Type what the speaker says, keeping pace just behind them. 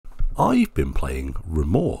I've been playing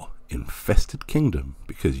Remore Infested Kingdom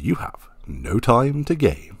because you have no time to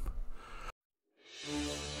game.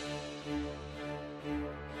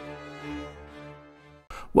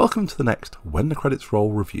 Welcome to the next When the Credits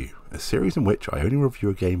Roll review, a series in which I only review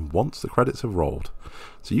a game once the credits have rolled,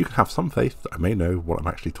 so you can have some faith that I may know what I'm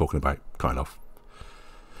actually talking about, kind of.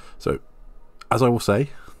 So, as I will say,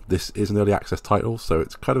 this is an early access title, so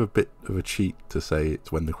it's kind of a bit of a cheat to say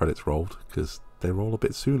it's when the credits rolled, because they roll a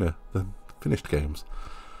bit sooner than finished games.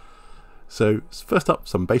 So, first up,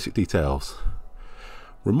 some basic details.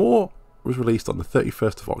 Remore was released on the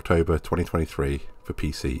 31st of October 2023 for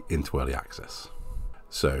PC into early access.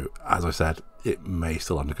 So, as I said, it may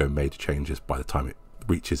still undergo major changes by the time it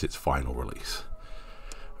reaches its final release.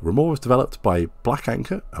 Remore was developed by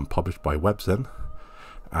Blackanchor and published by Webzen,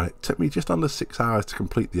 and it took me just under 6 hours to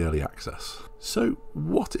complete the early access. So,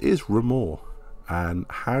 what is Remore, and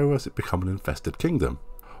how has it become an infested kingdom?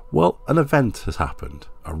 Well, an event has happened,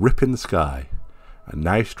 a rip in the sky, and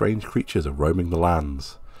now strange creatures are roaming the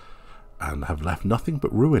lands, and have left nothing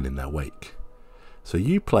but ruin in their wake. So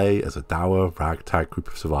you play as a dour, ragtag group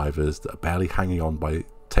of survivors that are barely hanging on by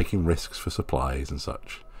taking risks for supplies and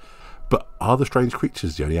such. But are the strange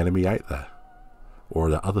creatures the only enemy out there? Or are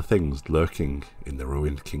there other things lurking in the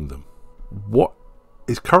ruined kingdom? What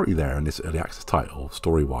is currently there in this early access title,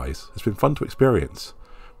 story-wise, has been fun to experience,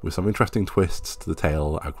 with some interesting twists to the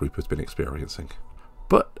tale our group has been experiencing.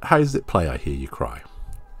 But how does it play, I hear you cry?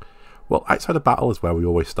 Well, outside of battle is where we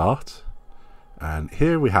always start. And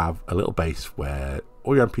here we have a little base where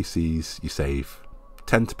all your NPCs you save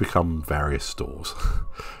tend to become various stores,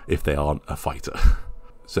 if they aren't a fighter.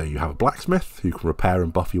 So you have a blacksmith who can repair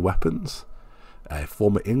and buff your weapons, a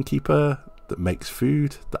former innkeeper that makes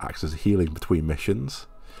food that acts as a healing between missions,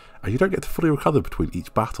 and you don't get to fully recover between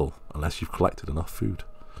each battle unless you've collected enough food.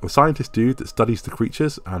 A scientist dude that studies the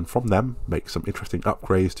creatures and from them makes some interesting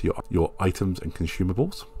upgrades to your items and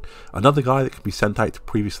consumables. Another guy that can be sent out to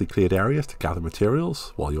previously cleared areas to gather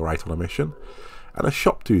materials while you're out on a mission. And a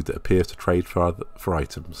shop dude that appears to trade for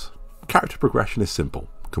items. Character progression is simple.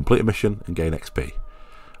 Complete a mission and gain XP.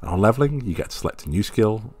 And on leveling you get to select a new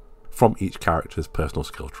skill from each character's personal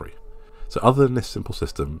skill tree. So other than this simple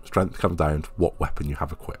system, strength comes down to what weapon you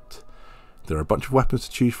have equipped. There are a bunch of weapons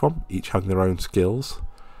to choose from, each having their own skills,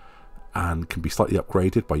 and can be slightly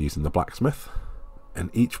upgraded by using the blacksmith. And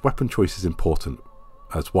each weapon choice is important,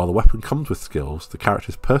 as while the weapon comes with skills, the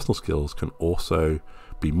character's personal skills can also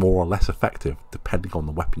be more or less effective depending on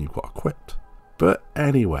the weapon you've got equipped. But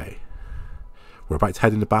anyway, we're about to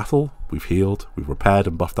head into battle. We've healed, we've repaired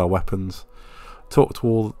and buffed our weapons, talked to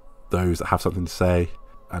all those that have something to say,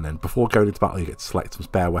 and then before going into battle you get to select some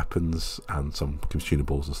spare weapons and some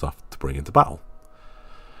consumables and stuff to bring into battle.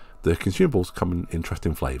 The consumables come in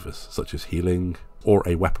interesting flavours, such as healing or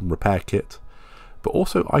a weapon repair kit, but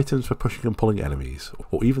also items for pushing and pulling enemies,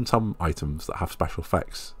 or even some items that have special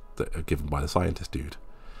effects that are given by the scientist dude.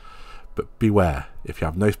 But beware, if you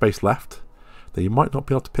have no space left, then you might not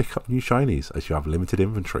be able to pick up new shinies as you have limited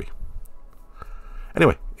inventory.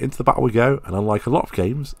 Anyway, into the battle we go, and unlike a lot of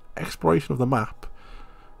games, exploration of the map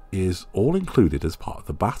is all included as part of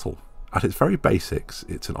the battle. At its very basics,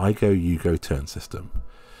 it's an I go, you go turn system.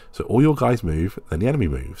 So all your guys move, then the enemy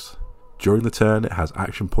moves. During the turn it has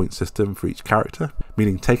action point system for each character,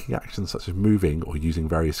 meaning taking actions such as moving or using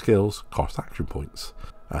various skills cost action points.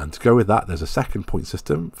 And to go with that there's a second point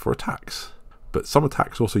system for attacks. But some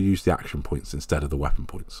attacks also use the action points instead of the weapon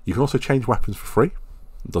points. You can also change weapons for free,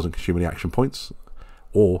 it doesn't consume any action points,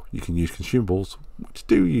 or you can use consumables which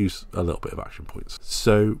do use a little bit of action points.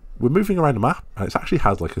 So we're moving around the map and it actually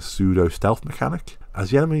has like a pseudo stealth mechanic,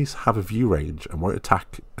 as the enemies have a view range and won't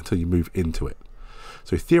attack until you move into it.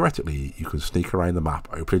 So theoretically you can sneak around the map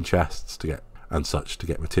opening chests to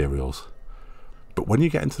get materials. But when you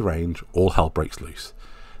get into the range, all hell breaks loose.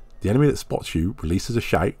 The enemy that spots you releases a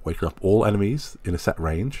shout, waking up all enemies in a set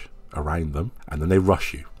range around them, and then they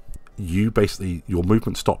rush you. Your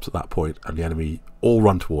movement stops at that point and the enemy all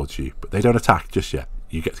run towards you, but they don't attack just yet.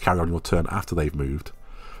 You get to carry on your turn after they've moved,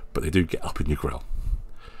 but they do get up in your grill.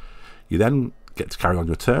 You then get to carry on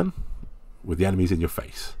your turn with the enemies in your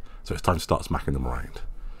face, so it's time to start smacking them around.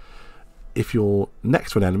 If you're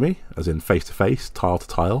next to an enemy, as in face to face, tile to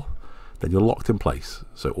tile, then you're locked in place,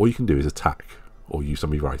 so all you can do is attack or use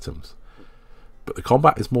some of your items. But the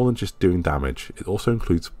combat is more than just doing damage, it also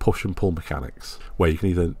includes push and pull mechanics, where you can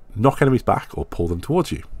either knock enemies back or pull them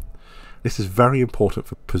towards you. This is very important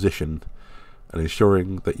for position and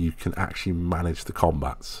ensuring that you can actually manage the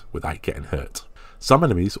combats without getting hurt. Some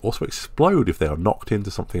enemies also explode if they are knocked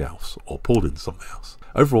into something else or pulled into something else.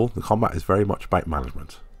 Overall, the combat is very much about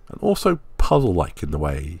management, and also puzzle-like in the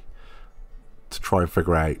way to try and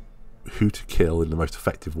figure out who to kill in the most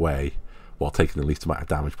effective way while taking the least amount of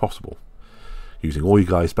damage possible, using all you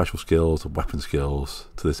guys' special skills and weapon skills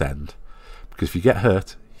to this end. Because if you get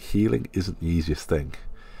hurt, healing isn't the easiest thing,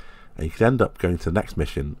 and you could end up going to the next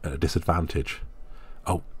mission at a disadvantage.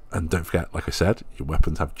 Oh, and don't forget, like I said, your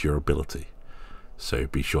weapons have durability, so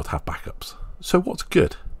be sure to have backups. So what's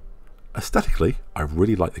good? Aesthetically, I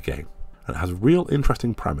really like the game, and it has a real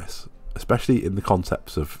interesting premise, especially in the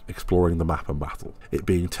concepts of exploring the map and battle. It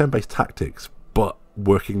being turn-based tactics, but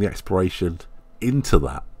working the exploration into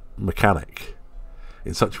that mechanic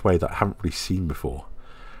in such a way that I haven't really seen before.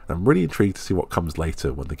 And I'm really intrigued to see what comes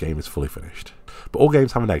later when the game is fully finished. But all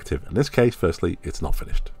games have a negative. In this case, firstly, it's not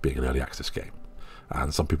finished, being an early access game.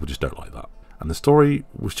 And some people just don't like that. And the story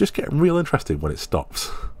was just getting real interesting when it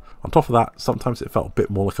stops. On top of that, sometimes it felt a bit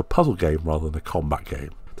more like a puzzle game rather than a combat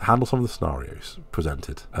game to handle some of the scenarios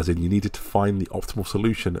presented, as in you needed to find the optimal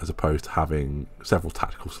solution as opposed to having several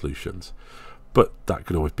tactical solutions. But that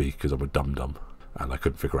could always be because I'm a dum-dum and I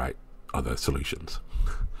couldn't figure out other solutions.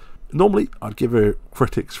 Normally I'd give a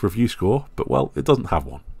critic's review score, but well, it doesn't have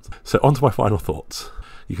one. So on to my final thoughts.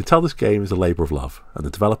 You can tell this game is a labour of love, and the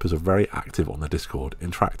developers are very active on their Discord,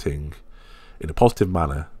 interacting in a positive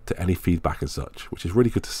manner to any feedback and such, which is really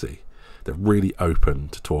good to see. They're really open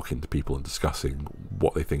to talking to people and discussing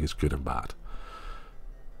what they think is good and bad.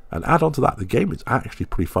 And add on to that, the game is actually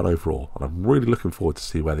pretty fun overall, and I'm really looking forward to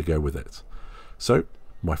see where they go with it. So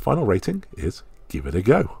my final rating is give it a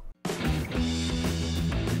go.